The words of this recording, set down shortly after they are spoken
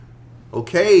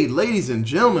Okay, ladies and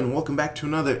gentlemen, welcome back to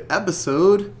another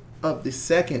episode of the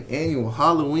second annual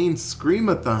Halloween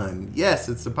Screamathon. Yes,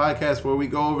 it's the podcast where we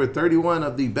go over 31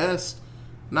 of the best,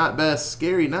 not best,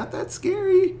 scary, not that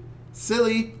scary,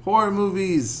 silly horror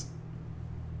movies.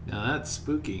 Now that's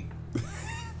spooky.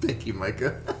 Thank you,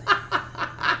 Micah.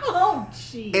 Oh,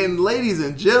 jeez. And ladies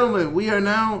and gentlemen, we are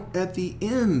now at the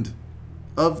end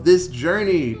of this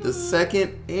journey, the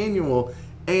second annual.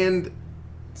 And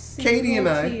Katie and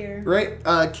I,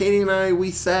 right? Katie and I,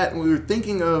 we sat and we were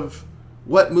thinking of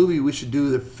what movie we should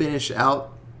do to finish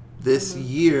out this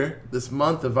year, this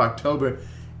month of October.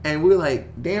 And we were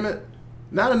like, damn it,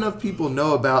 not enough people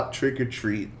know about Trick or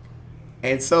Treat.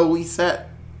 And so we sat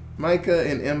Micah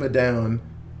and Emma down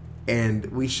and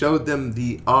we showed them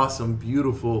the awesome,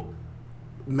 beautiful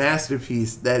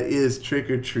masterpiece that is Trick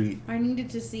or Treat. I needed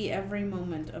to see every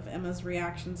moment of Emma's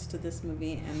reactions to this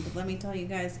movie, and let me tell you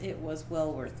guys, it was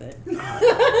well worth it.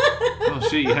 Oh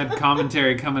shit, you had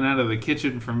commentary coming out of the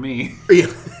kitchen from me.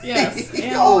 Yes.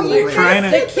 And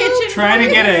trying to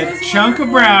get a chunk of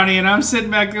brownie, and I'm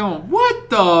sitting back going, what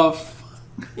the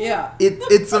Yeah.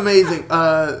 It's amazing.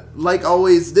 Like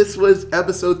always, this was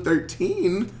episode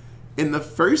 13 in the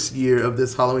first year of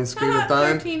this Halloween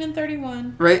Screamathon. 13 and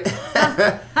 31. Right? With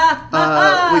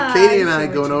Katie and I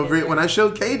going over it. When I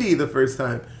showed Katie the first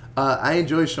time, I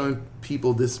enjoy showing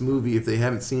people this movie if they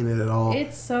haven't seen it at all.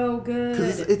 It's so good.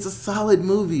 Because it's a solid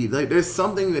movie. Like, there's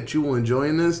something that you will enjoy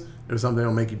in this. There's something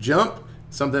that'll make you jump.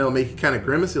 Something that'll make you kind of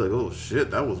grimace. You're like, oh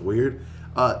shit, that was weird.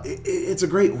 It's a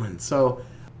great one. So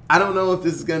I don't know if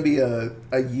this is going to be a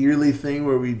yearly thing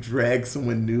where we drag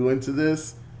someone new into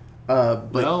this.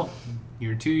 But well,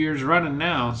 you're 2 years running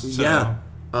now. So. Yeah.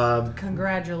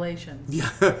 Congratulations. Yeah,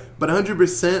 but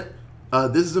 100%,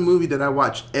 this is a movie that I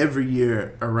watch every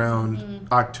year around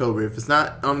October. If it's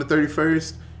not on the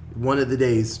 31st, one of the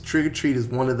days, Trick or Treat is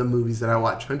one of the movies that I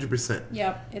watch 100%.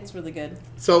 Yep, it's really good.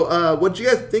 So, what did you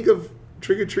guys think of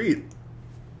Trick or Treat?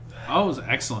 Oh, it was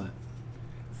excellent.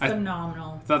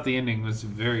 Phenomenal. I thought the ending was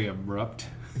very abrupt.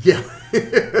 Yeah.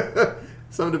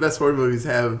 Some of the best horror movies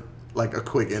have like a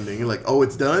quick ending. You're like, oh,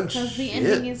 it's done? Because the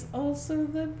ending is also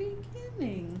the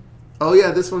beginning. Oh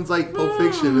yeah, this one's like Pulp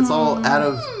Fiction. It's all out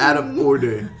of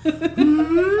order.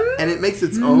 And it makes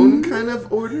its own kind of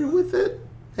order with it.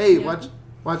 Hey, watch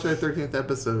our 13th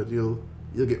episode. You'll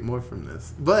get more from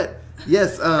this. But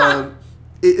yes,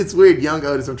 it's weird. Young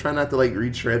Otis, I'm trying not to like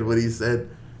retread what he said.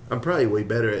 I'm probably way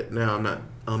better at now. I'm not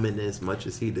in it as much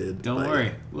as he did. Don't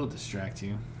worry, we'll distract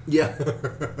you. Yeah.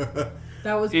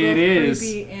 That was both is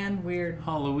creepy and weird.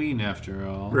 Halloween, after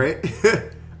all. Right?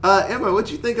 Emma,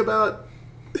 what'd you think about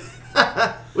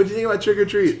Trick or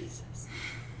Treat?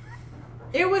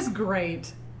 It was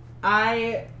great.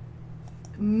 I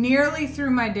nearly threw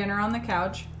my dinner on the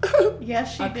couch.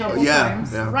 Yes, she a did. couple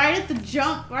times. Yeah. Right at the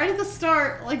jump, right at the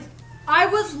start. Like, I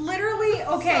was literally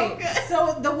okay. So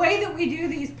So the way that we do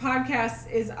these podcasts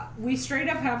is we straight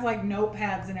up have like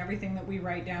notepads and everything that we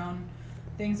write down,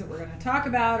 things that we're going to talk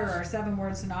about, or our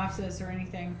 7-word synopsis or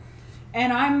anything.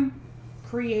 And I'm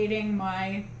creating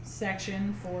my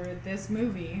section for this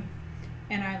movie,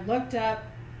 and I looked up,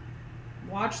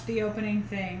 watched the opening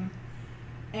thing,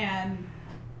 and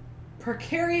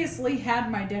precariously had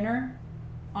my dinner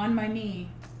on my knee.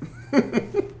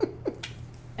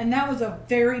 And that was a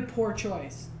very poor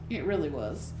choice. it really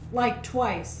was. Like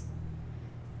twice.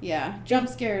 Yeah, jump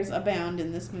scares abound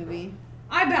in this movie.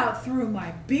 I about threw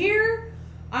my beer.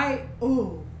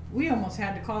 We almost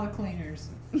had to call the cleaners.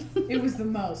 It was the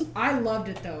most. I loved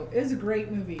it though. It was a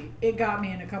great movie. It got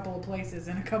me in a couple of places.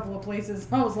 In a couple of places,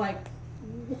 I was like,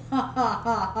 ha ha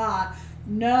ha ha,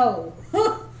 no.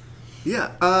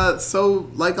 Yeah, so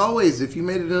like always, if you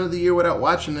made it another year without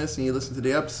watching this and you listen to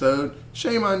the episode,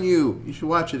 shame on you. You should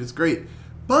watch it. It's great.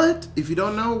 But if you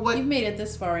don't know what... You've made it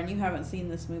this far and you haven't seen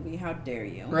this movie, how dare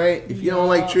you? Right? If you don't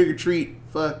like Trick or Treat,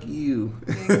 fuck you.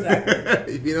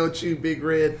 Exactly. If you don't chew Big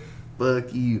Red,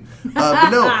 fuck you. But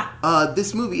no,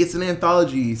 this movie, it's an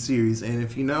anthology series. And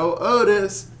if you know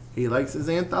Otis, he likes his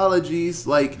anthologies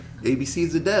like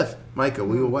ABC's of Death. Micah,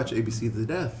 we will watch ABC's of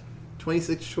Death.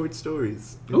 26 short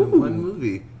stories in one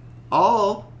movie.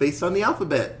 All based on the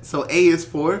alphabet. So A is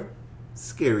for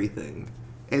Scary Thing.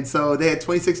 And so they had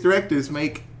 26 directors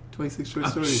make 26 short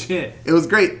stories. Shit. It was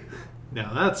great.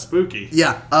 Now that's spooky.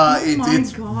 Yeah,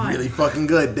 it's God. really fucking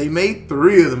good. They made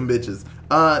 3 of them bitches.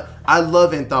 I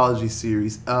love anthology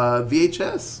series.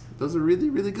 VHS, those are really,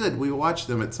 really good. We watched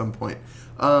them at some point.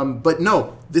 But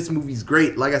no, this movie's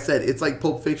great. Like I said, it's like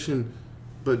Pulp Fiction,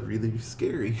 but really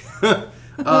scary.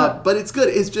 But it's good.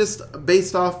 It's just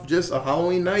based off just a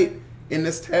Halloween night in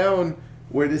this town.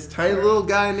 where this tiny little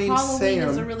guy named Halloween Sam...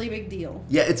 is a really big deal.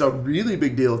 Yeah, it's a really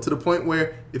big deal, to the point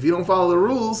where if you don't follow the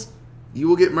rules, you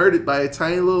will get murdered by a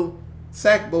tiny little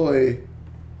sack boy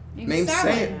named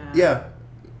Sam. Yeah,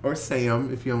 or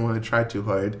Sam, if you don't want to try too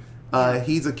hard.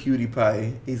 He's a cutie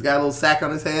pie. He's got a little sack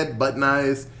on his head, button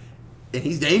eyes, and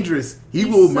he's dangerous. He's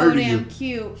will murder you. So damn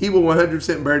cute. He will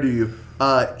 100% murder you.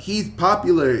 He's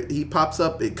popular. He pops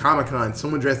up at Comic-Con.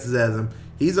 Someone dresses as him.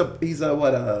 He's a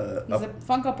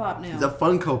Funko Pop now. He's a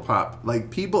Funko Pop.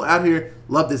 Like, people out here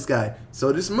love this guy.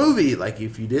 So this movie, like,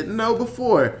 if you didn't know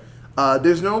before,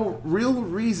 there's no real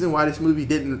reason why this movie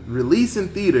didn't release in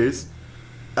theaters.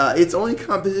 Its only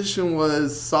competition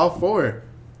was Saw 4.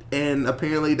 And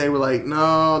apparently they were like,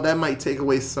 no, that might take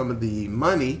away some of the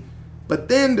money. But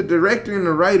then the director and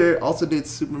the writer also did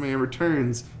Superman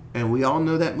Returns. And we all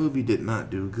know that movie did not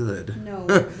do good. No,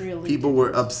 it really People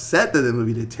were upset that the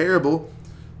movie did terrible.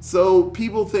 So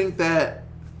people think that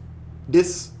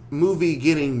this movie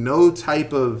getting no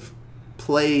type of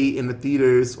play in the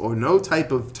theaters or no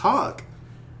type of talk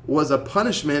was a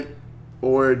punishment,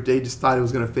 or they just thought it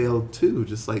was going to fail too.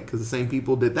 Just like, because the same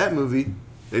people did that movie,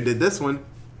 they did this one.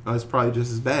 It's probably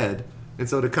just as bad. And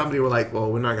so the company were like,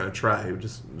 well, we're not going to try. We'll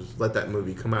just let that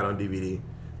movie come out on DVD.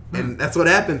 And that's what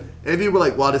happened. And people were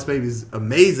like, wow, this movie's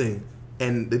amazing.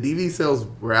 And the DVD sales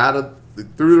were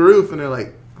through the roof. And they're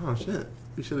like, oh, shit.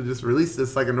 We should have just released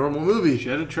this like a normal movie.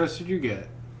 Should have trusted your gut.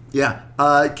 Yeah.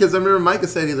 Because I remember Micah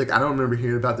said, he's like, I don't remember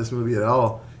hearing about this movie at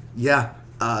all. Yeah.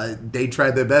 They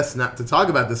tried their best not to talk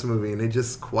about this movie. And they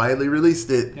just quietly released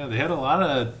it. Yeah, they had a lot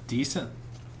of decent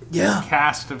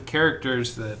cast of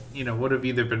characters that, would have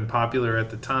either been popular at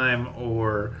the time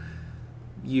or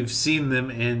you've seen them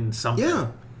in something. Yeah.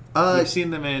 You've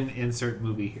seen them in insert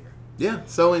movie here. Yeah.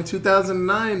 So in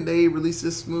 2009, they released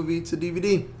this movie to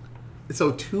DVD.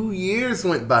 So 2 years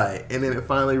went by, and then it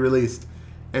finally released.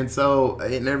 And so,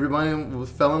 and everybody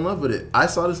fell in love with it. I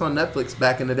saw this on Netflix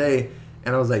back in the day,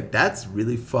 and I was like, that's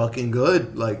really fucking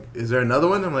good. Like, is there another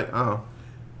one? I'm like, oh.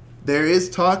 There is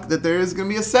talk that there is going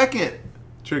to be a second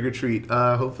Trick or Treat.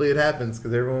 Hopefully it happens,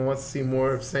 because everyone wants to see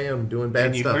more of Sam doing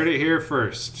bad stuff. And you heard it here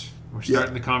first. We're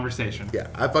starting the conversation. Yeah,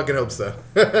 I fucking hope so.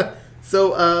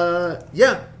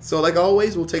 So like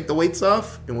always, we'll take the weights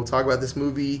off, and we'll talk about this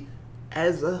movie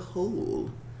as a whole.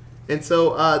 And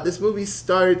so this movie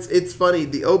starts, it's funny,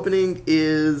 the opening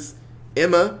is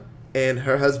Emma and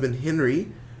her husband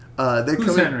Henry.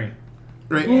 Who's Henry?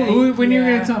 Right. When you're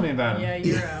going to tell me about him?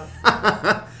 Yeah,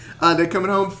 you're out. They're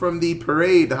coming home from the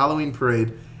parade, the Halloween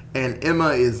parade, and Emma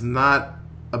is not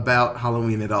about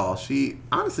Halloween at all. She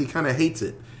honestly kind of hates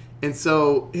it. And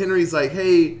so Henry's like,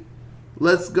 hey,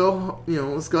 let's go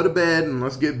to bed and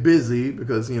let's get busy,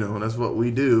 because, that's what we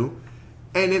do.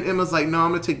 And then Emma's like, no,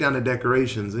 I'm going to take down the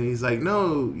decorations. And he's like,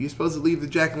 no, you're supposed to leave the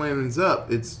jack-o'-lanterns up.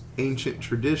 It's ancient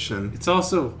tradition. It's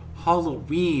also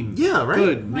Halloween. Yeah, right?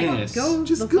 Goodness. Go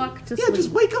just fuck to sleep.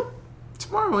 Just wake up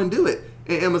tomorrow and do it.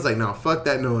 And Emma's like, no, fuck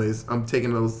that noise. I'm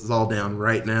taking those all down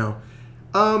right now.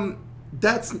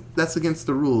 That's against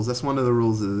the rules. That's one of the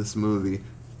rules of this movie.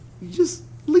 You just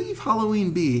leave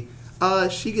Halloween be.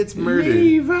 She gets murdered.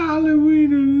 Leave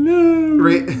Halloween alone.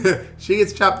 Right? She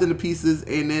gets chopped into pieces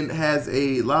and then has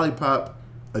a lollipop,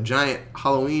 a giant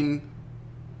Halloween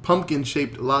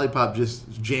pumpkin-shaped lollipop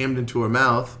just jammed into her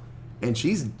mouth, and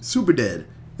she's super dead.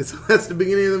 And so that's the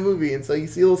beginning of the movie. And so you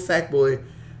see a little sack boy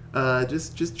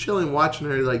just chilling, watching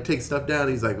her like take stuff down.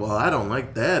 He's like, well, I don't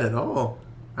like that at all.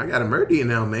 I gotta murder you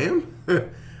now, ma'am.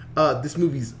 This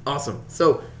movie's awesome.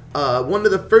 So one of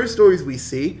the first stories we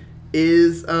see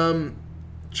is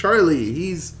Charlie.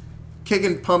 He's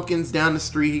kicking pumpkins down the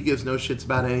street. He gives no shits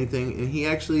about anything, and he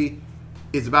actually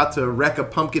is about to wreck a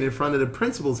pumpkin in front of the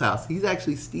principal's house. He's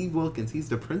actually Steve Wilkins. He's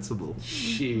the principal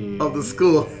of the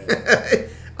school.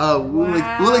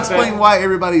 We'll explain why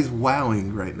everybody's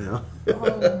wowing right now.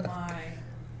 Oh my.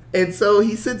 And so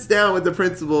he sits down with the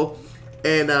principal,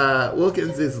 and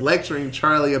Wilkins is lecturing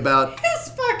Charlie about His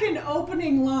fucking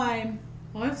opening line.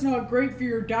 Well, that's not great for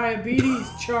your diabetes,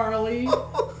 Charlie.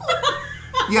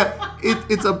 Yeah,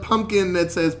 it's a pumpkin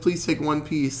that says, please take one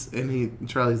piece. And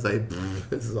Charlie's like,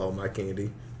 this is all my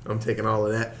candy. I'm taking all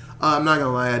of that. I'm not going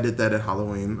to lie, I did that at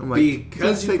Halloween. I'm like,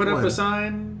 because you put up a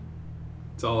sign,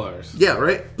 it's all ours. Yeah,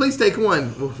 right? Please take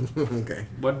one. Okay.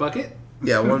 One bucket?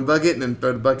 Yeah, one bucket, and then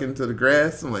throw the bucket into the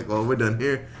grass. I'm like, well, we're done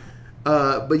here.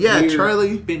 But yeah, We're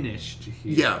Charlie... finished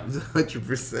here. Yeah,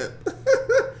 100%.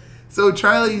 So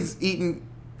Charlie's eating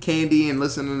candy and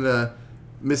listening to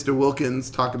Mr. Wilkins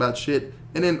talk about shit.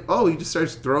 And then, he just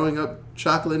starts throwing up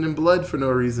chocolate and blood for no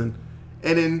reason.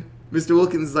 And then Mr.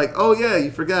 Wilkins is like, oh yeah,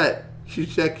 you forgot. You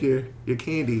should check your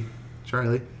candy,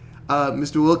 Charlie.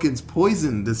 Mr. Wilkins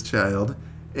poisoned this child.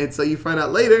 And so you find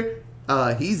out later,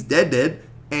 he's dead.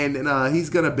 And he's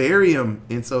going to bury him.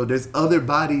 And so there's other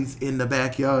bodies in the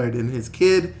backyard. And his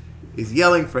kid is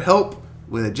yelling for help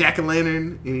with a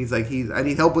jack-o'-lantern. And he's like, I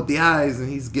need help with the eyes. And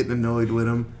he's getting annoyed with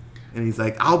him. And he's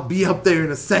like, I'll be up there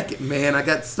in a second, man. I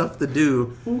got stuff to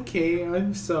do. Okay,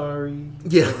 I'm sorry.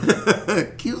 Yeah.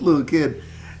 Cute little kid.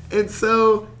 And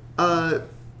so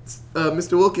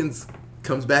Mr. Wilkins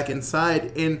comes back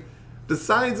inside. And the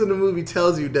signs in the movie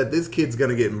tells you that this kid's going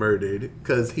to get murdered.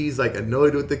 Because he's like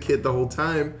annoyed with the kid the whole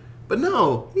time. But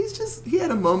no, he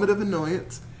had a moment of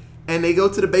annoyance. And they go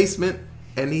to the basement.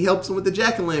 And he helps him with the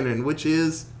jack-o'-lantern, which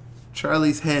is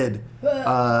Charlie's head.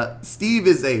 Steve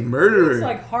is a murderer. It's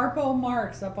like Harpo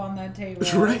Marx up on that table.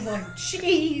 Right. I was like,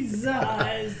 Jesus.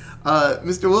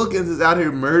 Mr. Wilkins is out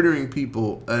here murdering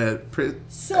people.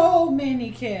 So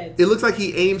many kids. It looks like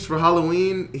he aims for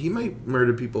Halloween. He might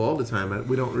murder people all the time.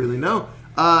 We don't really know.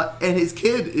 And his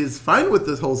kid is fine with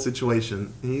this whole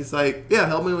situation. And he's like, yeah,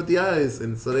 help me with the eyes.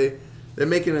 And so they're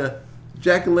making a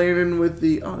jack-o'-lantern with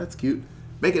the... Oh, that's cute.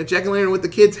 Making a jack-o'-lantern with the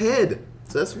kid's head.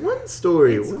 So that's one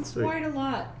story. It's quite a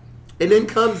lot. And then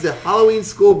comes the Halloween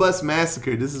School Bus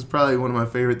Massacre. This is probably one of my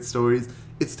favorite stories.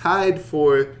 It's tied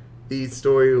for the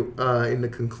story in the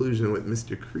conclusion with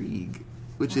Mr. Krieg,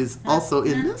 which is also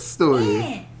in this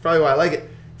story. Probably why I like it.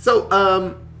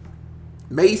 So,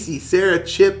 Macy, Sarah,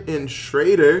 Chip, and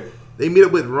Schrader, they meet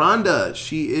up with Rhonda.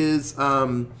 She is,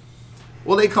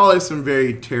 they call her some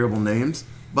very terrible names.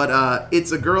 But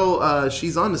it's a girl,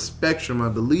 she's on the spectrum, I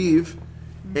believe.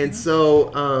 Mm-hmm. And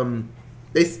so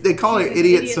they call her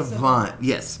Idiot Savant.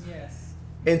 Yes.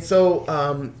 And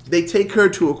so they take her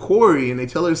to a quarry and they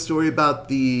tell her a story about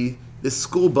this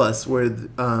school bus where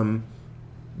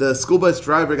the school bus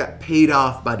driver got paid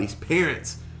off by these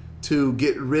parents to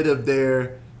get rid of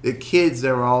their kids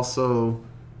that were also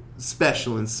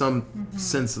special in some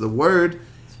sense of the word.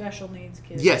 Special needs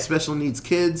kids. Yeah, special needs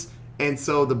kids. And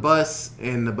so the bus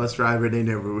and the bus driver, they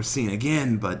never were seen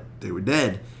again, but they were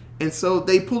dead. And so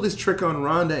they pull this trick on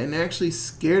Rhonda and they actually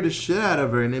scare the shit out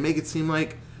of her. And they make it seem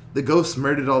like the ghosts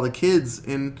murdered all the kids.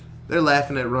 And they're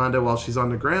laughing at Rhonda while she's on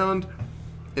the ground.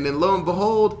 And then lo and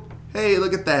behold, hey,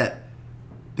 look at that.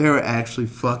 There were actually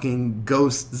fucking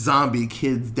ghost zombie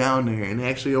kids down there. And they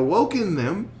actually awoken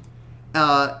them.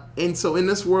 And so in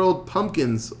this world,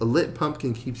 pumpkins, a lit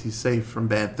pumpkin keeps you safe from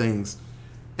bad things.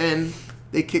 And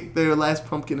they kicked their last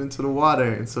pumpkin into the water,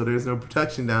 and so there's no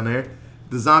protection down there.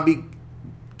 The zombie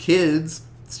kids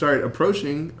start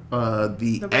approaching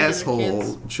the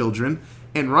asshole children,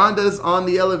 and Rhonda's on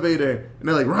the elevator, and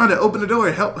they're like, Rhonda, open the door,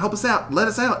 help us out, let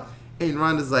us out. And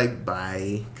Rhonda's like,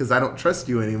 bye, because I don't trust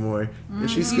you anymore.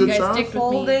 And she scoots off.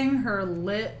 Holding her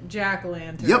lit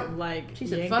jack-o'-lantern. Yep. Like, she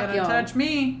said, ain't fuck gonna y'all. Touch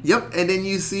me. Yep, and then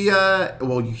you see,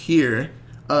 you hear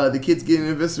the kids getting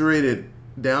eviscerated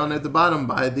down at the bottom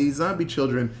by these zombie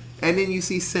children. And then you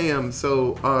see Sam,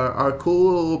 so our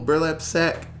cool little burlap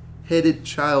sack headed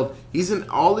child. He's in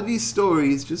all of these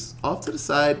stories, just off to the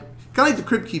side. Kind of like the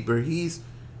Crypt Keeper. He's,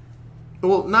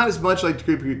 not as much like the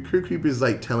Crypt Keeper. Crypt Keeper is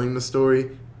like telling the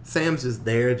story. Sam's just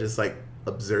there, just like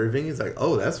observing. He's like,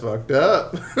 oh, that's fucked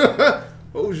up.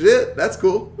 Oh shit, that's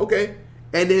cool. Okay.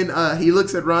 And then he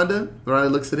looks at Rhonda. Rhonda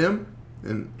looks at him,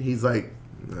 and he's like,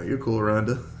 no, you're cool,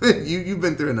 Rhonda. You've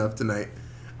been through enough tonight.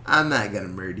 I'm not gonna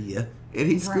murder you. And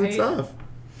he scoots off.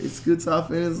 He scoots off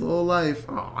in his little life.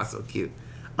 Oh, that's so cute.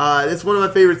 It's one of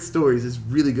my favorite stories. It's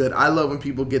really good. I love when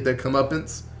people get their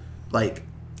comeuppance, like,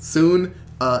 soon.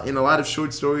 In a lot of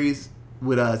short stories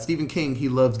with Stephen King, he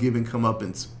loves giving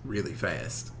comeuppance really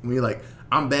fast. When you're like,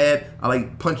 I'm bad, I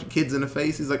like punching kids in the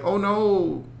face. He's like, oh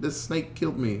no, this snake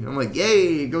killed me. I'm like,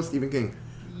 yay, go Stephen King.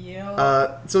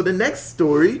 Yeah. So the next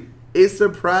story is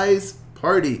Surprise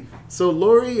Party. So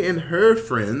Lori and her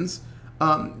friends,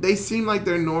 they seem like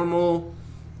they're normal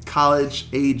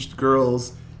college-aged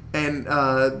girls, and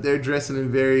they're dressing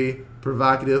in very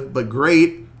provocative but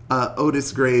great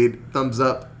Otis grade thumbs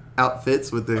up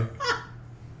outfits with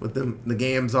the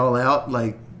gams all out.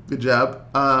 Like, good job.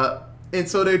 And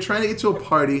so they're trying to get to a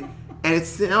party, and it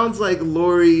sounds like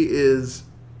Lori is.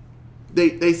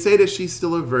 They say that she's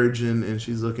still a virgin and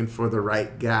she's looking for the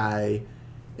right guy,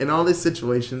 in all these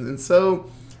situations, and so.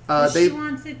 She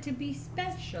wants it to be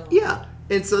special. Yeah.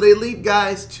 And so they lead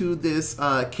guys to this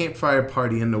campfire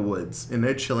party in the woods. And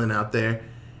they're chilling out there.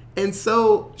 And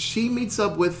so she meets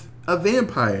up with a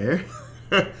vampire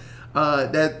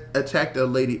that attacked a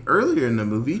lady earlier in the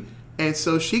movie. And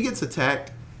so she gets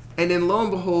attacked. And then lo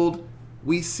and behold,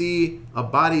 we see a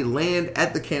body land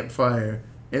at the campfire.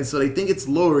 And so they think it's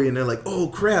Lori. And they're like, oh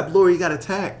crap, Lori got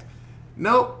attacked.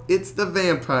 Nope, it's the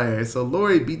vampire. So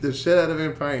Laurie beat the shit out of the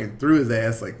vampire and threw his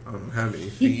ass like, I don't know how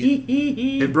many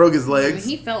feet. And broke his legs. I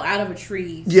mean, he fell out of a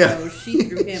tree. So yeah. she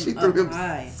threw him up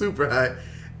high. Super high.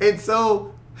 And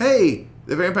so, hey,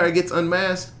 the vampire gets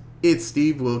unmasked. It's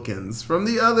Steve Wilkins from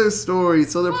the other story.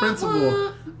 So the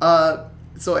principal.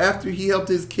 So after he helped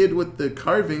his kid with the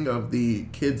carving of the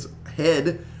kid's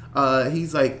head,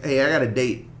 he's like, hey, I got a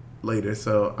date later,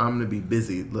 so I'm going to be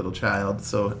busy, little child.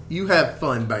 So you have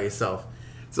fun by yourself.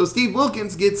 So Steve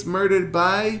Wilkins gets murdered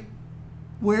by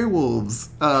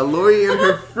werewolves. Laurie and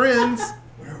her friends...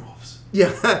 Werewolves.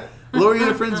 Yeah. Laurie and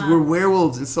her friends were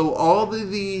werewolves. And so all of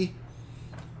the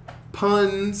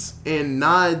puns and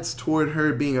nods toward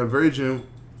her being a virgin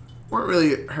weren't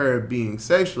really her being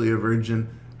sexually a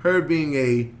virgin. Her being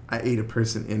I ate a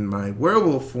person in my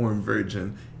werewolf form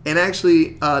virgin. And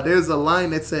actually, there's a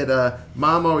line that said,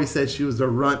 Mom always said she was the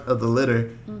runt of the litter.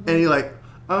 Mm-hmm. And you're like,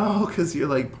 oh, because you're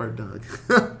like part dog.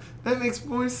 That makes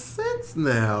more sense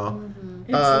now. Mm-hmm.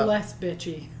 It's less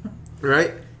bitchy.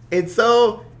 Right? And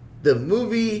so the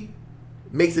movie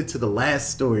makes it to the last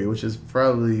story, which is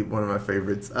probably one of my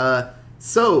favorites.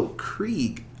 So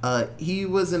Krieg, he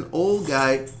was an old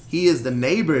guy. He is the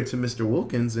neighbor to Mr.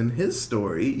 Wilkins in his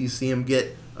story. You see him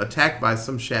get attacked by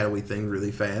some shadowy thing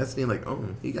really fast. And you're like,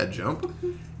 oh, he got jumped.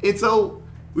 And so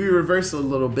we reverse a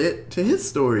little bit to his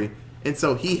story. And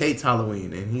so he hates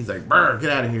Halloween. And he's like, brr,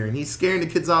 get out of here. And he's scaring the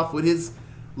kids off with his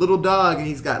little dog. And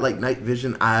he's got like night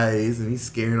vision eyes. And he's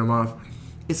scaring them off.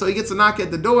 And so he gets a knock at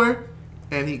the door.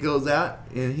 And he goes out.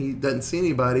 And he doesn't see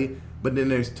anybody. But then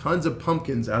there's tons of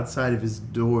pumpkins outside of his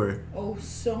door. Oh,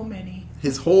 so many.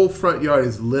 His whole front yard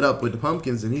is lit up with the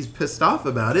pumpkins. And he's pissed off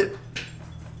about it.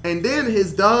 And then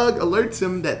his dog alerts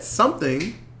him that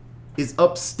something is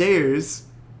upstairs.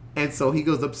 And so he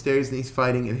goes upstairs and he's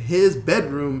fighting. And his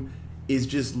bedroom is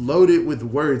just loaded with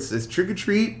words. It says, trick or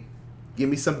treat, give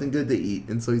me something good to eat.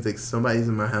 And so he's like, somebody's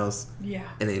in my house. Yeah.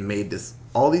 And they made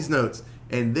all these notes.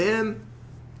 And then,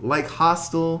 like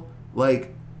Hostel,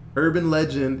 like Urban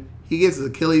Legend, he gets his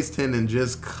Achilles tendon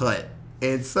just cut.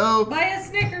 And so... by a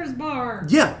Snickers bar.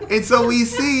 Yeah. And so we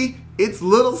see... it's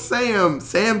little Sam.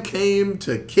 Sam came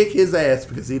to kick his ass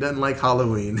because he doesn't like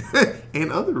Halloween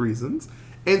and other reasons.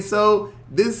 And so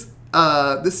this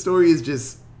story is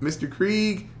just Mr.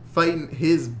 Krieg fighting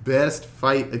his best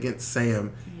fight against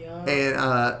Sam. Yep.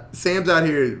 And Sam's out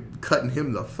here cutting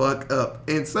him the fuck up.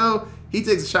 And so he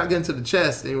takes a shotgun to the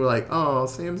chest and we're like, oh,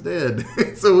 Sam's dead.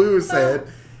 So we were sad.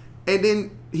 And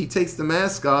then he takes the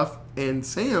mask off and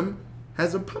Sam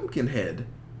has a pumpkin head.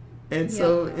 And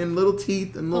so, and little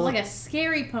teeth and little... well, like a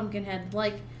scary pumpkin head.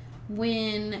 Like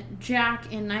when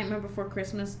Jack in Nightmare Before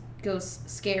Christmas goes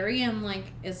scary and,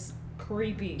 like, is...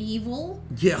 creepy. Evil.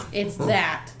 Yeah. It's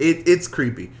that. It's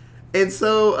creepy. And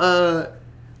so,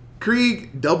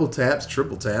 Krieg double taps,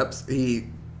 triple taps. He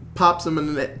pops him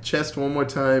in the chest one more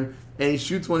time, and he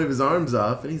shoots one of his arms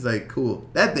off, and he's like, cool.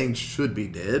 That thing should be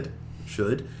dead.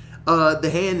 Should. The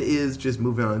hand is just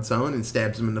moving on its own and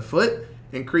stabs him in the foot.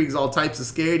 And Krieg's all types of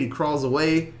scared. He crawls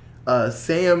away.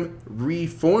 Sam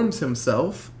reforms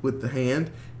himself with the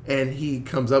hand. And he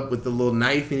comes up with the little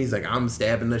knife. And he's like, I'm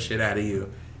stabbing the shit out of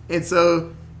you. And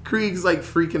so Krieg's like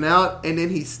freaking out. And then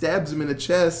he stabs him in the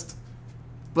chest.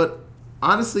 But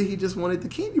honestly, he just wanted the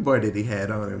candy bar that he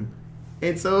had on him.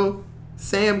 And so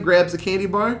Sam grabs a candy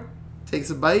bar. Takes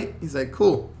a bite. He's like,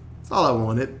 cool. That's all I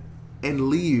wanted. And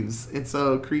leaves. And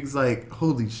so Krieg's like,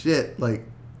 holy shit. Like,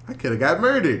 I could have got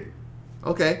murdered.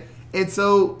 Okay. And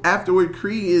so afterward,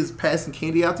 Krieg is passing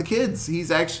candy out to kids. He's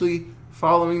actually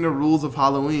following the rules of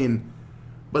Halloween.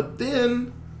 But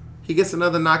then he gets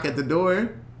another knock at the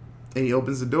door. And he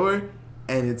opens the door.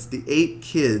 And it's the 8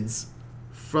 kids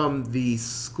from the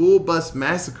school bus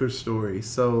massacre story.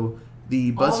 So the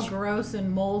bus... all gross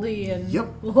and moldy and... yep.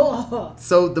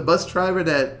 So the bus driver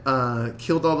that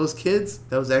killed all those kids,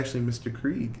 that was actually Mr.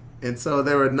 Krieg. And so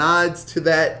there were nods to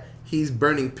that. He's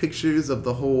burning pictures of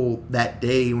that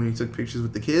day when he took pictures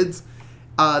with the kids.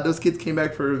 Those kids came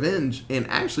back for revenge. And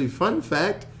actually, fun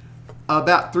fact,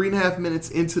 about 3.5 minutes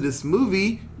into this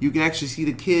movie, you can actually see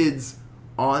the kids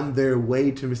on their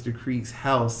way to Mr. Krieg's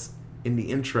house in the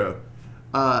intro.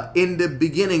 In the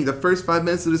beginning, the first 5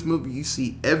 minutes of this movie, you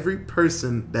see every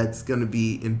person that's going to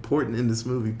be important in this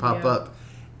movie pop up.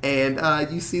 And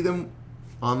you see them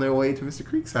on their way to Mr.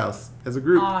 Krieg's house as a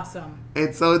group. Awesome.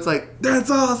 And so it's like,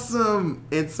 that's awesome.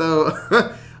 And so,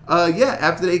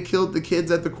 after they killed the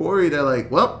kids at the quarry, they're like,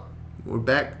 well, we're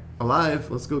back alive.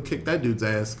 Let's go kick that dude's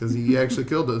ass because he actually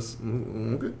killed us.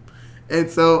 Okay. And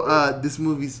so this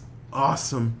movie's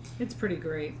awesome. It's pretty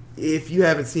great. If you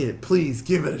haven't seen it, please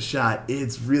give it a shot.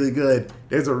 It's really good.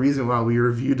 There's a reason why we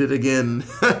reviewed it again,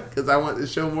 because I want to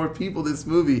show more people this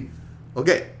movie.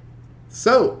 Okay,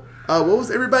 so what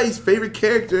was everybody's favorite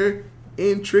character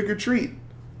in Trick or Treat?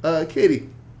 Katie.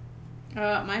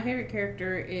 My favorite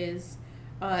character is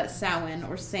Samhain,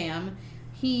 or Sam.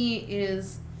 He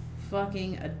is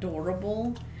fucking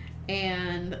adorable,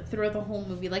 and throughout the whole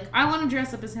movie, like, I want to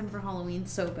dress up as him for Halloween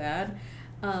so bad.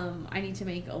 I need to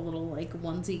make a little, like,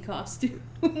 onesie costume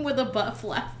with a butt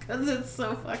flap because it's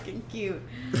so fucking cute.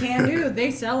 Can do. They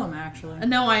sell them, actually.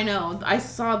 No, I know. I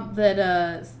saw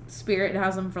that Spirit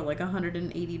has them for like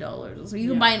 $180. So you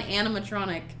can buy an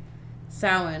animatronic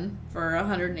Samhain for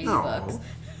 $180.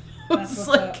 It's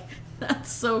like,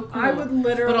 that's so cool. I would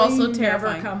literally but also never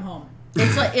terrifying. come home.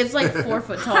 It's like 4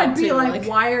 foot tall. I'd be too. like,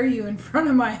 why are you in front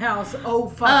of my house? Oh,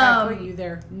 fuck, I put you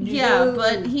there. No. Yeah,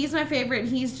 but he's my favorite.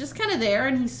 He's just kind of there,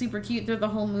 and he's super cute through the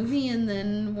whole movie. And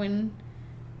then when,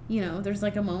 there's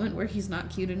like a moment where he's not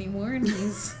cute anymore, and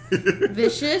he's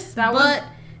vicious. That was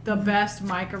the best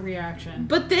Micah reaction.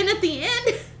 But then at the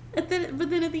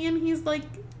end, he's like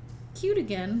cute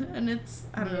again, and it's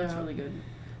it's really good.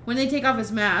 When they take off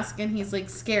his mask and he's like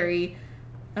scary,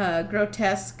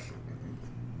 grotesque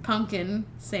pumpkin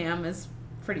Sam is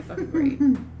pretty fucking great.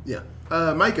 Yeah.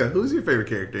 Micah, who's your favorite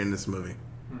character in this movie?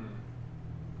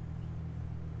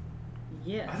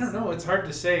 Yes. I don't know. It's hard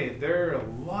to say. There are a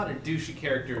lot of douchey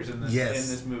characters in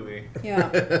this movie.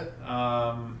 Yeah.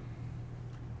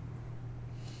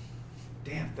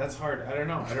 Damn, that's hard. I don't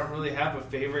know. I don't really have a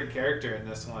favorite character in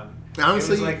this one.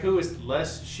 Honestly, it was like, who is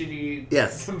less shitty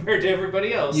yes. compared to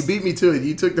everybody else. You beat me to it.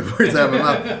 You took the words out of my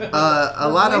mouth. A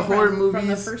lot of horror movies. From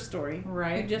the first story.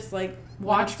 Right. You just like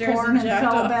watched porn and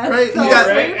fell bed. Right.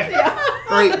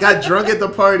 Right. Got drunk at the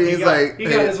party. He got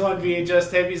his one VHS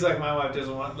tape. He's like, my wife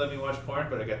doesn't let me watch porn,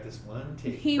 but I got this one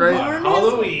tape. He warned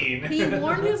Halloween. He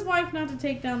warned his wife not to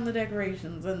take down the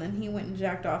decorations, and then he went and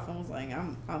jacked off and was like,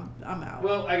 I'm out.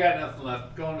 Well, I got nothing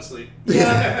left. Going to sleep.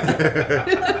 Yeah.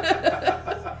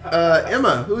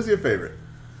 Emma, who's your favorite?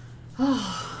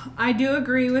 I do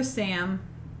agree with Sam,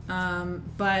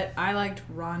 but I liked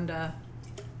Rhonda.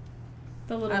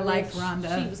 I liked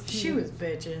Rhonda. She was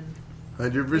bitching.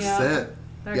 100%. Yeah.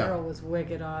 That girl was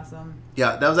wicked awesome.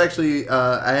 Yeah, that was actually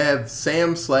I have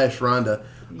Sam/Rhonda.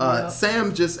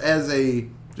 Sam just as a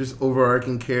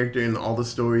overarching character in all the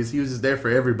stories. He was just there for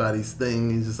everybody's thing.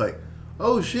 He's just like,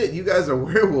 oh shit, you guys are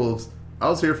werewolves. I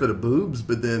was here for the boobs,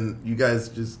 but then you guys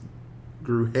just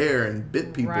grew hair and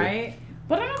bit people. Right.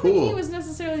 But I don't think he was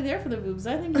necessarily there for the boobs.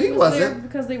 I think he was wasn't. there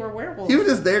because they were werewolves. He was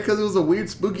just there because it was a weird,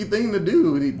 spooky thing to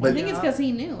do. I think it's because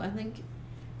he knew.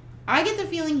 I get the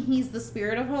feeling he's the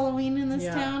spirit of Halloween in this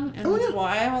town, and that's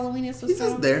why Halloween is so strong. He's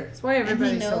just there. That's why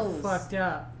everybody's so fucked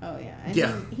up. Oh, yeah.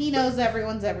 And he knows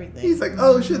everyone's everything. He's like,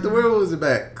 oh, shit, the werewolves are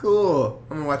back. Cool.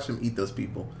 I'm going to watch them eat those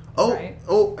people.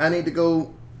 Oh, I need to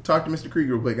go talk to Mr.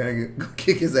 Krieger real quick. I can go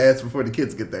kick his ass before the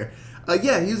kids get there.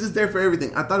 Yeah, he was just there for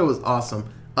everything. I thought it was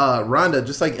awesome. Rhonda,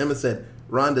 just like Emma said,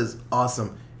 Rhonda's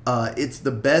awesome. It's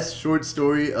the best short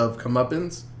story of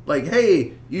comeuppance. Like,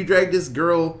 hey, you dragged this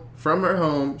girl from her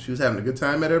home. She was having a good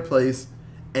time at her place,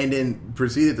 and then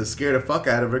proceeded to scare the fuck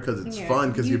out of her because it's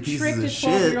fun because you're pieces of shit.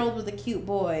 You tricked a 12-year-old with a cute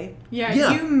boy.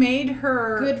 Yeah, you made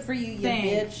her. Good for you, you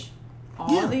bitch.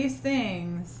 All these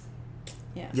things.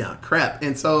 Yeah, crap.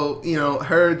 And so,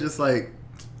 her just like,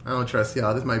 I don't trust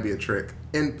y'all. This might be a trick.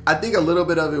 And I think a little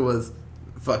bit of it was,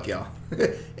 fuck y'all.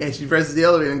 And she presses the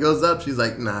elevator and goes up. She's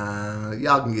like, nah,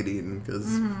 y'all can get eaten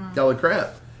because y'all are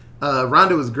crap.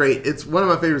 Rhonda was great. It's one of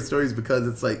my favorite stories because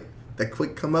it's like that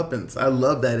quick comeuppance. I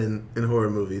love that in horror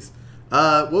movies.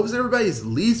 What was everybody's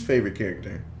least favorite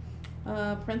character?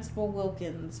 Principal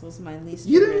Wilkins was my least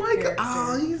You favorite didn't like character.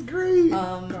 Oh, he's great.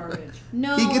 Garbage.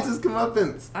 No. He gets his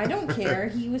comeuppance. I don't care.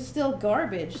 He was still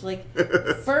garbage. Like,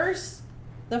 the first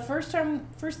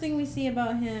thing we see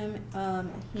about him,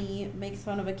 he makes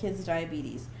fun of a kid's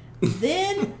diabetes.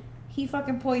 Then he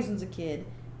fucking poisons a kid.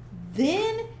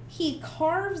 Then he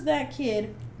carves that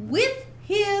kid with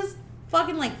his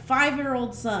fucking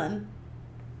 5-year-old son,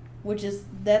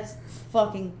 that's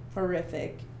fucking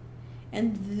horrific.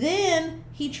 And then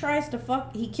he tries to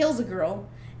he kills a girl,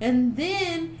 and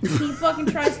then he fucking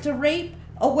tries to rape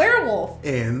a werewolf.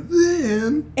 And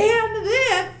then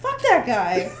fuck that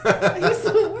guy. He's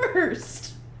the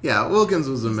worst. Yeah, Wilkins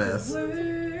was a mess.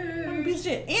 Piece of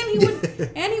shit.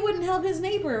 And he wouldn't help his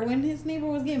neighbor when his neighbor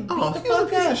was getting beat the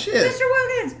fuck up. Shit. Mr.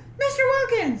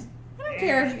 Wilkins. I don't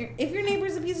care if your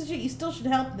neighbor's a piece of shit. You still should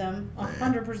help them.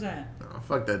 100%. Oh,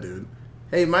 fuck that dude.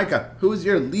 Hey, Micah, who's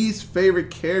your least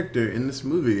favorite character in this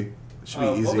movie? Should be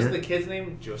easier. What was the kid's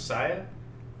name? Josiah?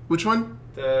 Which one?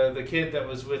 The kid that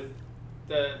was with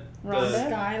the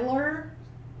Skylar.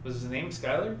 Was his name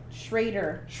Skylar?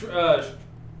 Schrader.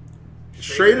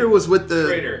 Schrader was with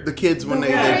the kids when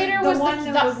Schrader was the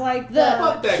one that was like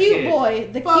the cute boy.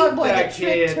 The cute boy that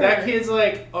tricked her. That kid's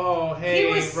like, oh hey,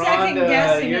 he was Rhonda, second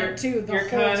guessing it too. You're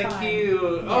kind of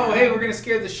cute. Yeah. Oh hey, we're gonna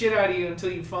scare the shit out of you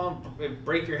until you fall and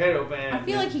break your head open. I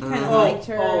feel like he kind of liked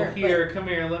her. Oh here, come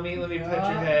here. Let me pet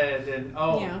your head and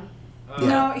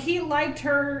No, he liked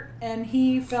her and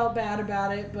he felt bad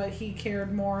about it, but he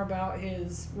cared more about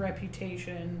his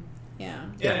reputation.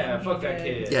 Yeah, fuck that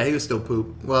kid. Yeah, he was still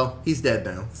poop. Well, he's dead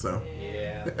now, so.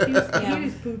 Yeah. He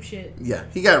was poop shit. Yeah,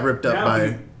 he got ripped up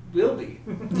by. Will be.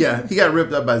 Yeah, he got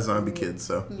ripped up by zombie kids,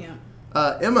 so.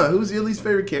 Yeah. Emma, who's your least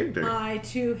favorite character? I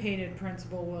too hated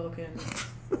Principal Wilkins.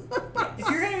 If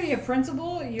you're going to be a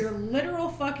principal, your literal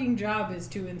fucking job is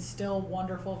to instill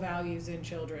wonderful values in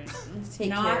children.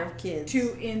 Take care of kids.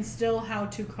 To instill how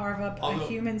to carve up a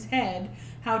human's head,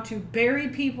 how to bury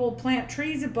people, plant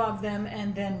trees above them,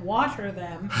 and then water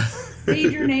them,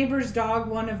 feed your neighbor's dog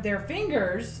one of their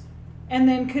fingers, and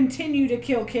then continue to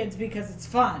kill kids because it's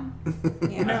fun.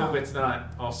 I hope it's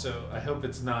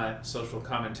not social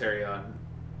commentary on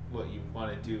what you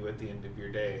want to do at the end of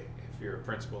your day. You're a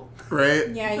principal. Right?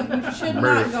 Yeah, you should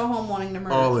not go home wanting to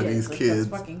murder all kids. Of these kids.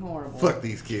 That's fucking horrible. Fuck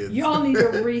these kids. Y'all need to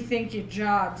rethink your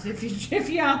jobs if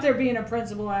you're out there being a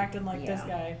principal acting like this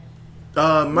guy.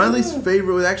 My least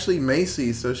favorite was actually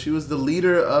Macy. So she was the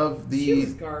leader of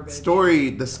the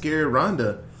story, The Scared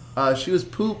Rhonda. She was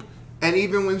poop. And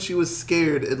even when she was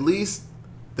scared, at least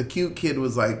the cute kid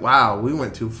was like, wow, we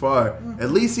went too far. Mm-hmm.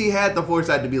 At least he had the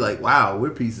foresight to be like, wow,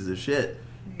 we're pieces of shit.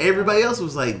 Everybody else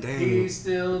was like, damn. He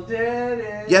still did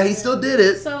it. Yeah, he still did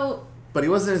it. So, but he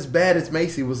wasn't as bad as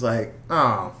Macy was like,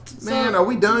 oh, man, are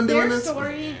we done doing this?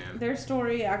 Their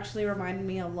story actually reminded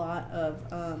me a lot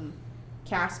of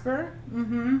Casper.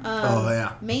 Mm-hmm. Oh,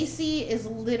 yeah. Macy is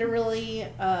literally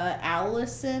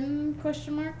Allison,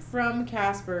 from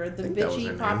Casper, the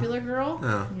bitchy popular girl.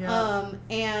 Oh. Yeah.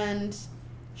 And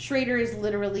Schrader is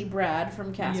literally Brad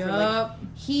from Casper. Yep. Like,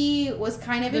 he was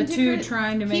kind of into two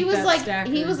trying to make he was that like stacker.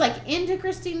 He was like into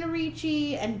Christina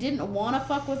Ricci and didn't want to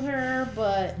fuck with her,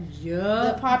 but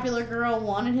the popular girl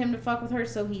wanted him to fuck with her,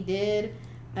 so he did.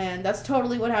 And that's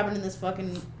totally what happened in this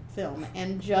fucking film.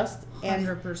 And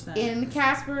 100%. In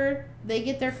Casper, they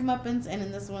get their comeuppance, and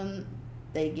in this one,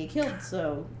 they get killed.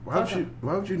 So why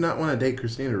would you not want to date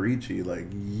Christina Ricci? Like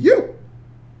you,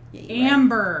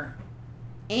 Amber.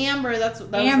 Amber, that's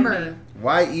Amber.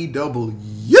 Y-E-double.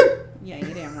 Yeah, you're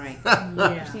damn right.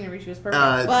 Yeah. Christina Ricci was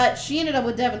perfect, but she ended up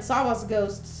with Devon Sawa's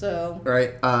ghost. So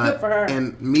right, good for her.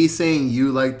 And me saying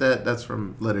you like that's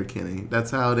from Letterkenny.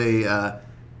 That's how they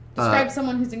describe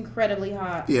someone who's incredibly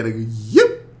hot. Yeah, they go yep.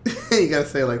 You gotta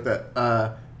say it like that.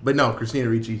 But no, Christina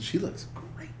Ricci, she looks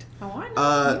great. Oh, I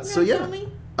know. So yeah.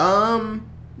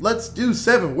 Let's do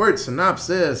 7-word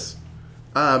synopsis.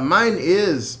 Mine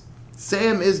is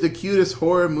Sam is the cutest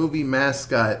horror movie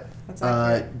mascot. That's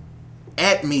accurate.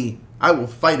 At me, I will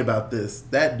fight about this.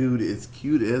 That dude is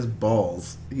cute as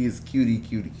balls. He's cutie.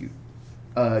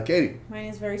 Katie. Mine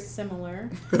is very similar.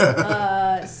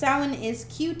 Samhain is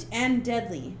cute and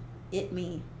deadly. It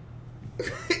me.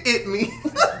 It me.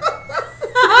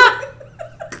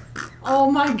 Oh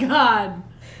my god.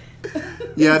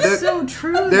 Yeah, that's so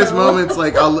true. There's moments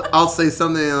like I'll say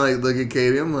something and like look at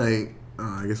Katie. I'm like,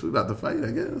 oh, I guess we're about to fight.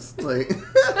 I guess like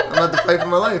I'm about to fight for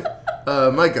my life.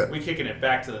 Micah. We kicking it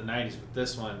back to the 90s with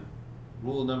this one.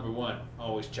 Rule number 1: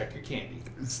 always check your candy.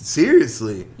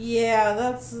 Seriously. Yeah,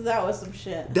 that was some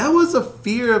shit. That was a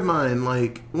fear of mine.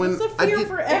 Like when it's a fear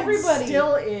for everybody. It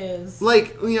still is.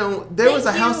 Like there was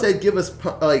a house that give us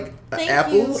like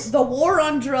apples. You. The war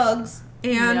on drugs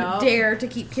and dare to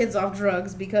keep kids off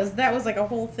drugs because that was like a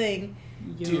whole thing.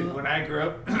 Dude, when I grew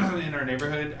up in our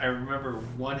neighborhood, I remember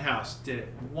one house did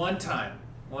it one time,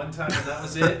 and that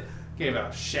was it. Gave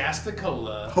out Shasta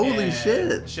Cola. Holy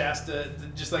shit. Shasta,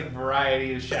 just like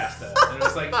variety of Shasta. And it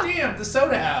was like, damn, the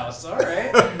soda house. All right.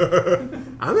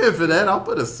 I'm in for that. I'll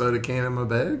put a soda can in my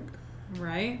bag.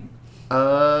 Right.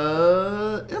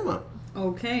 Emma.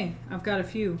 Okay. I've got a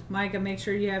few. Micah, make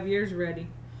sure you have yours ready.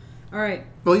 All right.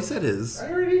 Well, he said his. I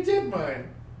already did mine.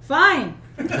 Fine.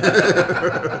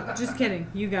 Just kidding.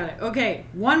 You got it. Okay.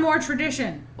 One more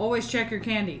tradition. Always check your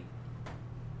candy.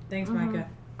 Thanks, Micah.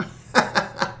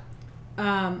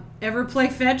 Ever play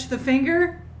fetch the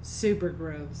finger? Super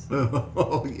gross.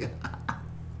 Oh, yeah.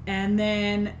 And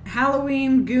then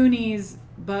Halloween Goonies,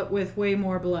 but with way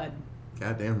more blood.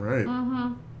 Goddamn right.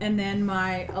 Mm-hmm. And then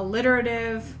my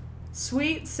alliterative,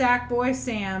 sweet sack boy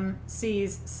Sam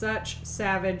sees such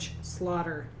savage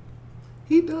slaughter.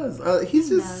 He does. He's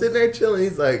just sitting there chilling.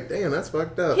 He's like, damn, that's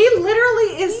fucked up. He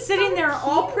literally is sitting there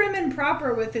all prim and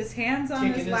proper with his hands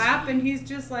on his lap, and he's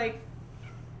just like,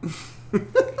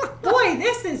 boy,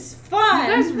 this is fun.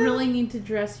 You guys really need to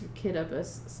dress your kid up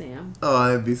as Sam.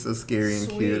 Oh, it'd be so scary and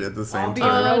cute at the same I'll be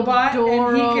time. a robot, Adorable.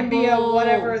 and he can be a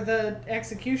whatever the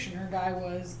executioner guy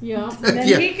was. Yeah. And then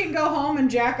Yeah. he can go home and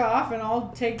jack off, and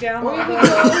I'll take down all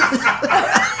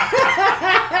the...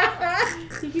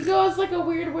 You could go as like a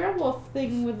weird werewolf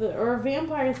thing or a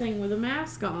vampire thing with a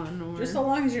mask on. Or... Just so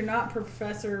long as you're not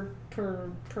Professor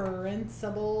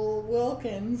Principal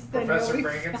Wilkins. Then Professor you'll be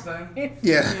Frankenstein? fine.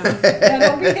 Yeah. That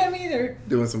don't be him either.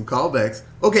 Doing some callbacks.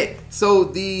 Okay,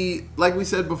 so like we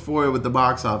said before with the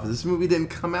box office, this movie didn't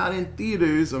come out in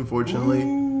theaters, unfortunately.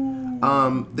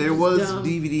 There was dumb.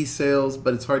 DVD sales,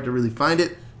 but it's hard to really find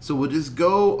it. So we'll just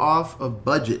go off of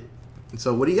budget.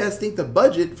 So what do you guys think the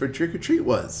budget for Trick or Treat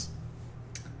was?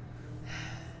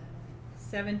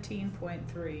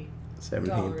 17.3.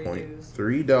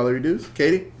 $17.3 dues.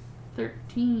 Katie?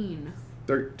 13.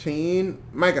 13.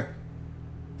 Micah?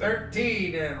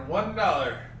 $13 and $1.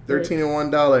 $13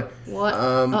 and $1. What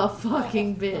a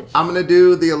fucking bitch. I'm going to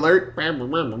do the alert.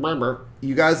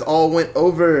 You guys all went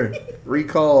over.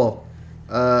 Recall.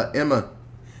 Emma.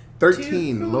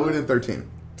 13. Lower than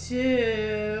 13.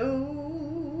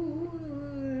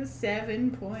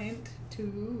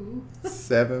 7.2.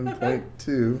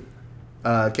 7.2.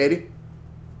 Katie?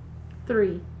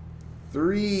 3.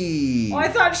 3. Oh, I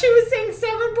thought she was saying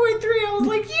 7.3. I was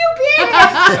like, you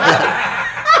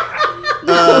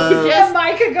bitch! And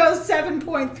Micah goes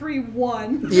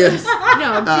 7.31. Yes.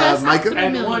 No, just Micah? $3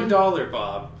 And million. $1,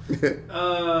 Bob.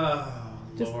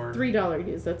 Just Lord. $3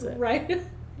 dues. That's it. Right?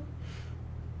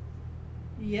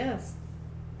 Yes.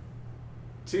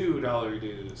 $2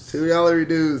 dues. $2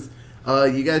 dues.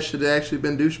 You guys should have actually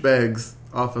been douchebags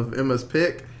off of Emma's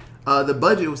pick. The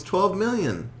budget was $12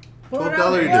 million.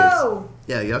 $12 dues.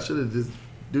 Yeah, y'all should have just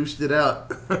douched it out.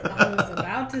 I was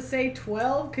about to say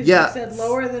 12 because Yeah. you said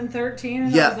lower than 13,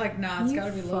 and Yeah. I was like, nah, it's got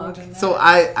to be lower than that. So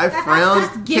I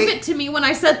frowned. Give it to me when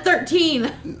I said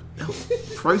 13.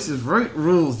 Price is Right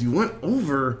rules. You went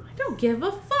over. I don't give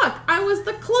a fuck. I was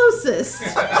the closest.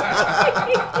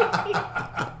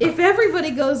 If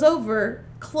everybody goes over,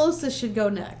 closest should go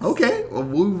next. Okay, well,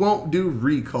 we won't do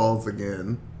recalls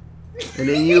again. And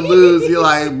then you lose, you're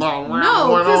like, No,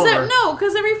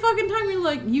 because every fucking time you're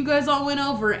like, you guys all went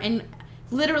over, and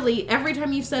literally every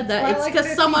time you've said that, By it's like because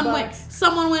 $50.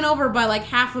 someone went over by like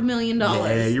 $500,000.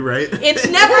 Yeah, you're right. It's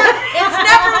never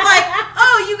like,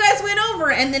 oh, you guys went over,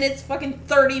 and then it's fucking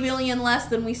 $30 million less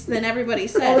than everybody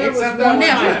said. there It's was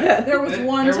never. There was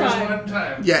one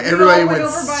time. Yeah, We everybody all went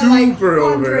over by super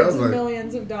like over. I hundreds was of like,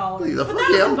 millions of dollars. the But fuck that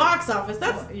was y'all? the box office.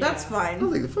 That's Yeah. fine. I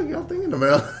was like, the fuck y'all thinking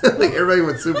about? Like, everybody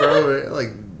went super over.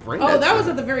 Like, bring Oh, that shit. was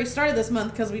at the very start of this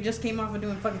month because we just came off of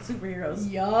doing fucking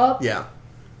superheroes. Yup. Yeah.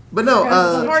 But no, It's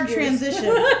a hard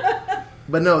transition.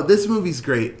 but no, this movie's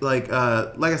great. Like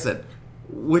I said,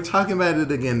 we're talking about it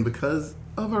again because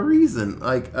of a reason.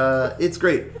 Like, it's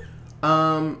great.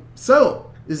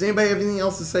 So, does anybody have anything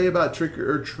else to say about Trick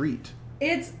or Treat?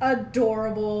 It's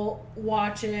adorable.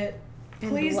 Watch it.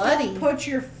 And Please bloody. don't put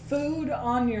your food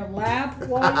on your lap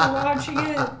while you're watching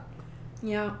it.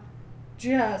 Yeah.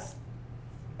 Just.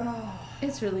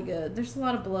 It's really good. There's a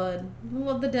lot of blood.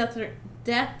 The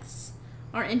deaths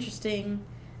are interesting.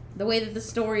 The way that the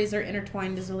stories are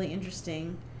intertwined is really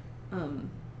interesting.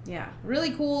 Yeah,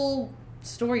 really cool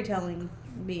storytelling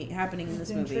happening in this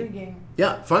movie. Intriguing.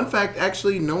 Yeah, fun fact,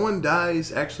 actually, no one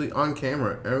dies actually on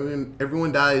camera.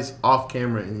 Everyone dies off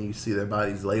camera and you see their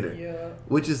bodies later. Yeah.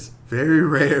 Which is very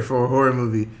rare for a horror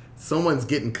movie. Someone's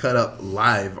getting cut up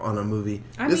live on a movie.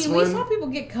 We saw people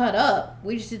get cut up.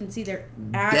 We just didn't see their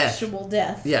actual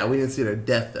death. Yeah, we didn't see their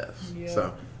death. Yeah.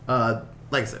 So,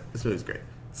 like I said, this movie's great.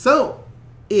 So,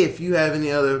 if you have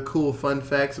any other cool fun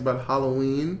facts about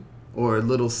Halloween or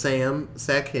Little Sam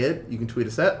Sackhead, you can tweet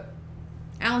us at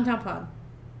Allentown Pod.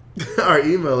 our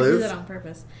email I do is that on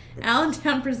purpose.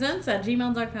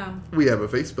 AllentownPresents@gmail.com. we have a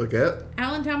Facebook at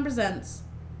Allentown Presents.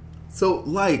 So,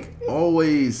 like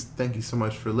always, thank you so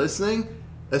much for listening.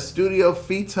 Estudio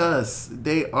Fitas,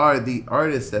 they are the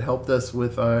artists that helped us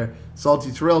with our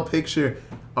Salty Terrell picture,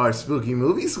 our Spooky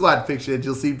Movie Squad picture that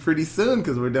you'll see pretty soon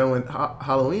because we're done with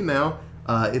Halloween now.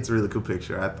 It's a really cool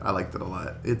picture. I liked it a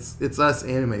lot. It's us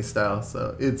anime style,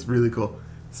 so it's really cool.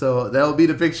 So that'll be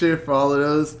the picture for all of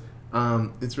those.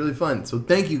 It's really fun. So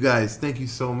thank you guys. Thank you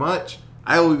so much.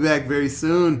 I will be back very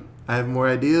soon. I have more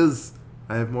ideas.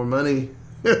 I have more money.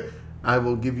 I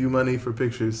will give you money for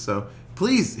pictures. So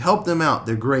please help them out.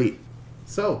 They're great.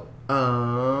 So,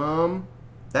 we're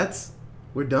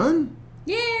done.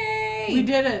 Yay! We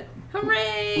did it.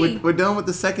 Hooray! We're done with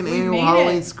the second annual made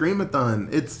Halloween it.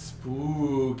 Screamathon. It's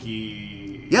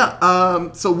Spooky.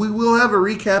 yeah. So we will have a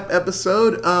recap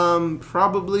episode.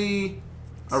 Probably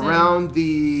Soon. around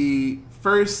the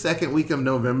second week of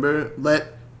November. Let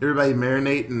everybody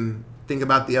marinate and think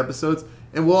about the episodes,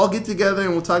 and we'll all get together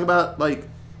and we'll talk about like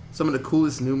some of the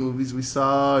coolest new movies we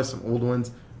saw or some old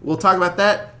ones. We'll talk about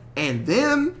that, and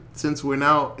then since we're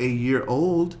now a year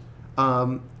old,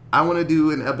 I want to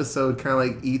do an episode kind of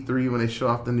like E3 when they show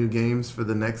off the new games for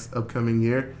the next upcoming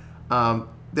year.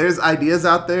 There's ideas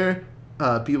out there.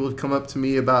 People have come up to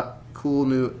me about cool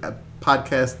new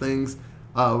podcast things.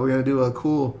 We're going to do a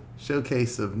cool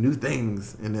showcase of new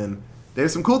things. And then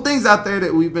there's some cool things out there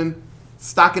that we've been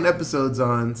stocking episodes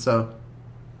on. So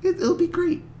it'll be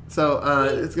great. So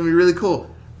it's going to be really cool.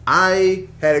 I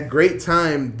had a great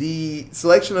time. The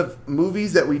selection of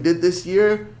movies that we did this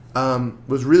year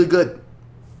was really good.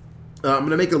 I'm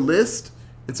going to make a list,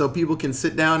 and so people can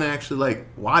sit down and actually, like,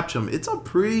 watch them. It's a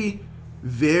pretty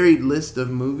varied list of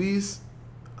movies.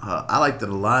 I liked it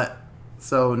a lot.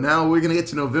 So now we're going to get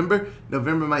to November.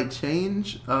 November might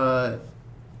change.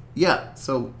 Yeah,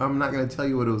 so I'm not going to tell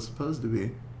you what it was supposed to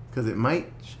be, because it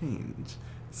might change.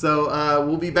 So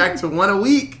we'll be back to one a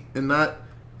week, and not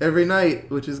every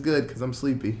night, which is good, because I'm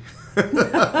sleepy. This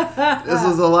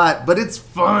was a lot, but it's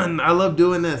fun. I love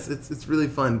doing this. It's really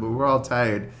fun, but we're all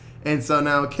tired. And so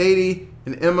now Katie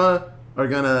and Emma are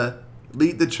going to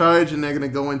lead the charge, and they're going to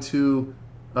go into,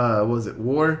 what was it,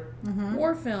 War? Mm-hmm.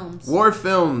 War films. War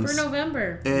films. For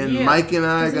November. And Mike and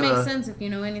I are going to... Doesn't make sense if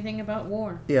you know anything about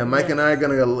war. Yeah, Mike and I are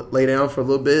going to go lay down for a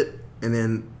little bit, and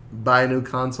then buy a new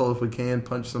console if we can,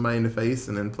 punch somebody in the face,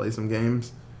 and then play some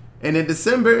games. And in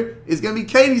December, it's going to be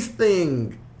Katie's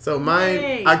thing. So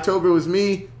mine, October was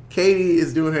me. Katie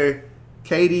is doing her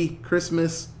Katie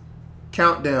Christmas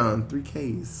countdown. 3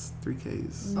 Ks.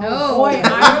 No. Oh boy,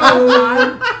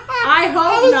 I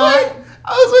hope not.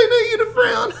 I was waiting on you to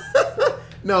frown.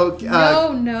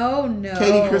 No.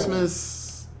 Katie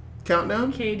Christmas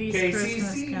countdown? Katie's KCC?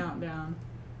 Christmas countdown.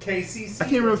 KCC. I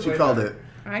can't remember what you called it.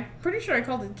 I'm pretty sure I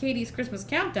called it Katie's Christmas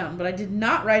Countdown, but I did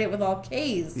not write it with all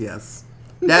K's. Yes.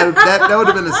 That would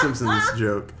have been a Simpsons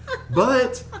joke.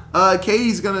 But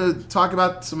Katie's going to talk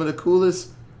about some of the coolest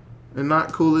and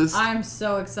not coolest I'm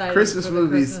so excited. Christmas for the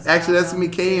movies. Christmas Actually, that's countdown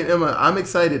going to be Katie and Emma. I'm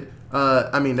excited.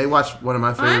 They watched one of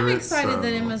my favorites. I'm excited so.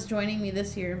 that Emma's joining me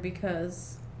this year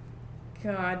because,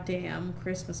 goddamn,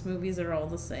 Christmas movies are all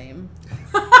the same.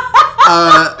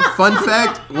 Fun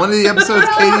fact, one of the episodes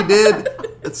Katie did,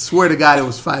 I swear to God, it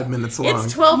was 5 minutes long.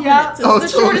 It's 12 minutes.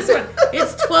 It's the shortest one.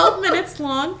 It's 12 minutes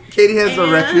long. Katie has a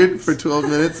record for 12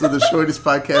 minutes of the shortest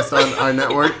podcast on our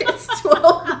network. It's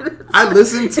 12 minutes. I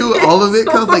listened to all of it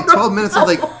because like 12 minutes. I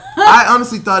was like, I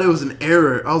honestly thought it was an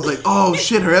error. I was like, oh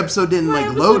shit, her episode didn't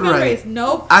load right.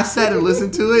 Nope. I sat and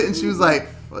listened to it, and she was like,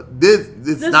 This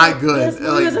not good. This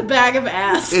movie was a bag of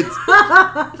ass. It's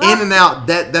in and out.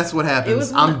 That's what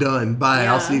happens. I'm done. Bye.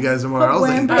 Yeah. I'll see you guys tomorrow. I was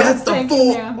like, Wham-bam, that's the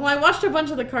full. Well, I watched a bunch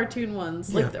of the cartoon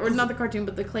ones, or not the cartoon,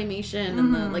 but the claymation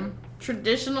and the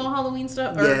traditional Halloween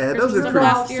stuff. Or Yeah, those Christmas are stuff pretty-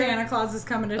 last year. Santa Claus is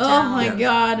coming to Oh town. my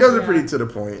god. Those are pretty to the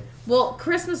point. Well,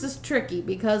 Christmas is tricky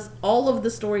because all of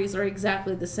the stories are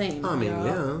exactly the same. I mean,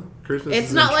 yeah. Christmas. It's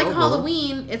is not in like trouble.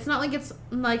 Halloween. It's not like it's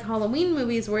like Halloween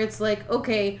movies where it's like,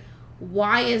 okay,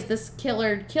 why is this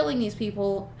killer killing these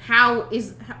people?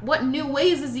 What new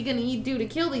ways is he going to do to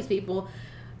kill these people?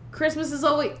 Christmas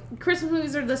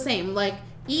movies are the same. Like,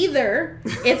 either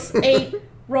it's a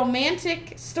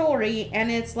romantic story and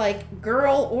it's like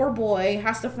girl or boy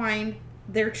has to find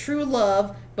their true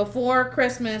love before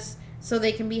Christmas so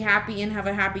they can be happy and have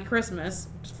a happy Christmas,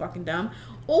 which is fucking dumb,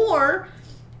 or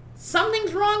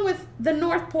something's wrong with the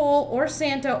North Pole or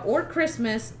Santa or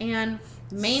Christmas and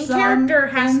main character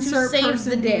has to save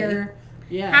the day.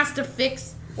 Yes. Has to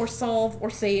fix or solve or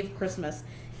save Christmas.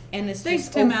 And it's Thanks,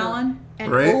 just Tim over Allen.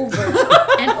 and Right? over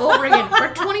and over again. For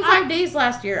 25 days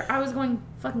last year, I was going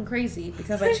fucking crazy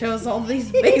because I chose all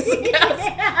these basic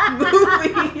ass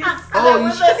movies. Oh,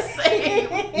 the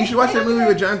same. You should watch that movie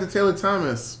with Jonathan Taylor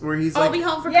Thomas where he's I'll like, be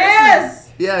home for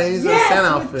Yes. yeah, he's in a Yes,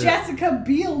 Santa with outfit. Jessica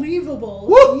Biel-Leavable.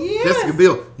 Woo! Yes. Jessica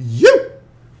Biel. You.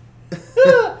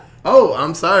 Oh,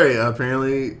 I'm sorry.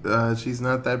 Apparently, she's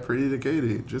not that pretty to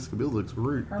Katie. Jessica Biel looks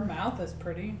rude. Her mouth is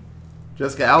pretty.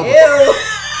 Jessica Alba.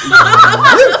 I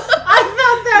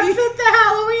thought that fit the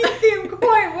Halloween theme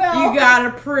quite well. You got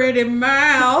a pretty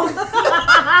mouth.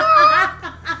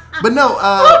 But no,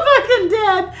 I'm fucking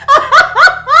dead.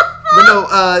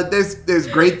 there's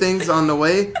great things on the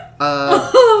way.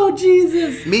 Oh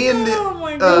Jesus! Me and oh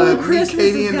my God. me, Christmas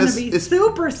Katie, is and gonna this be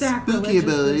super spooky sacrilegious this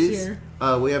abilities. year.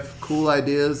 We have cool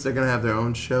ideas. They're gonna have their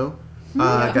own show.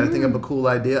 I got to think of a cool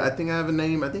idea. I think I have a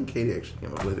name. I think Katie actually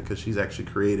came up with it because she's actually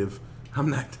creative. I'm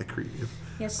not that creative.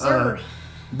 Yes, sir.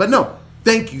 But no,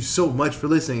 thank you so much for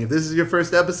listening. If this is your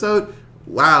first episode,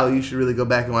 wow, you should really go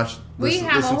back and listen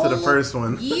to the first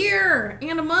one. Year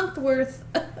and a month worth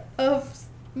of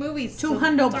movies.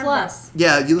 200 plus.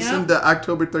 Yeah, you listened to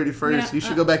October 31st. You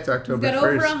should go back to October 1st. We've got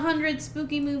over 100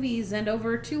 spooky movies and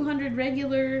over 200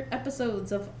 regular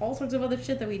episodes of all sorts of other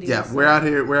shit that we do. Yeah, so. We're out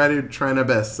here trying our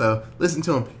best. So listen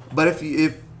to them. But if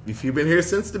you've been here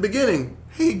since the beginning,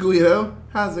 hey Guido,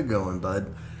 how's it going,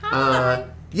 bud? Hi.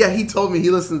 Yeah, he told me he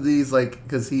listens to these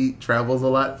because he travels a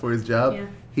lot for his job. Yeah.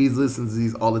 He listens to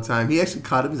these all the time. He actually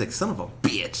caught him. He's like, son of a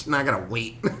bitch. Now I gotta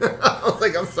wait. I was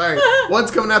like, I'm sorry. One's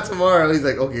coming out tomorrow. He's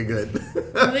like, okay, good.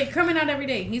 They're coming out every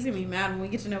day. He's gonna be mad when we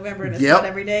get to November and it's not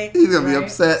every day. He's gonna be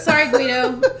upset. Sorry,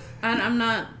 Guido. I'm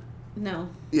not. No.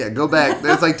 Yeah, go back.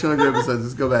 There's 200 episodes.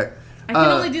 Just go back. I can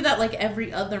only do that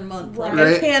every other month.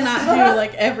 I cannot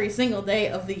do every single day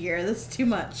of the year. This is too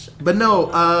much. But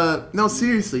no,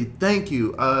 seriously, thank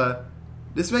you.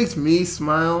 This makes me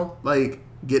smile,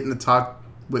 getting to talk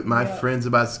with my friends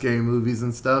about scary movies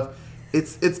and stuff.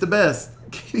 It's the best.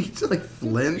 Can you just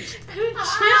flinch?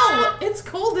 Chill. It's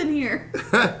cold in here.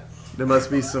 There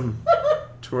must be some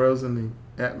Toros in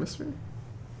the atmosphere.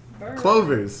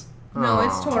 Clovers. No,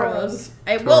 it's Toros.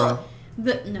 It's both.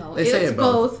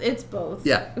 It's both.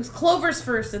 Yeah. It was Clovers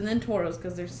first and then Toros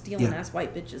because they're stealing ass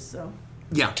white bitches, so.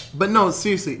 Yeah. But no,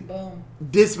 seriously. Boom.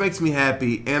 This makes me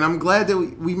happy, and I'm glad that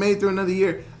we made it through another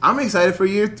year. I'm excited for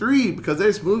year 3 because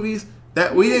there's movies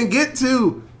that we didn't get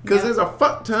to because there's a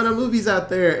fuck ton of movies out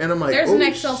there, and I'm like, there's an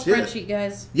Excel spreadsheet,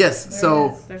 guys. Yes.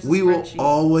 We will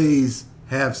always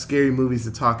have scary movies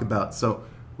to talk about. So,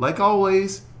 like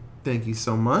always, thank you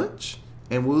so much.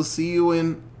 And we'll see you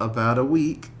in about a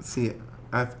week.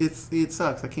 It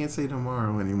sucks. I can't say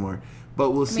tomorrow anymore.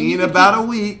 But we'll see you in about a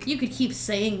week. You could keep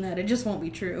saying that. It just won't be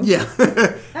true. Yeah.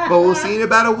 But we'll see you in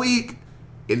about a week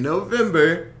in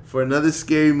November for another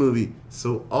scary movie.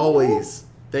 So always,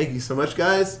 thank you so much,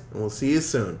 guys. And we'll see you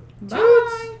soon.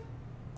 Bye.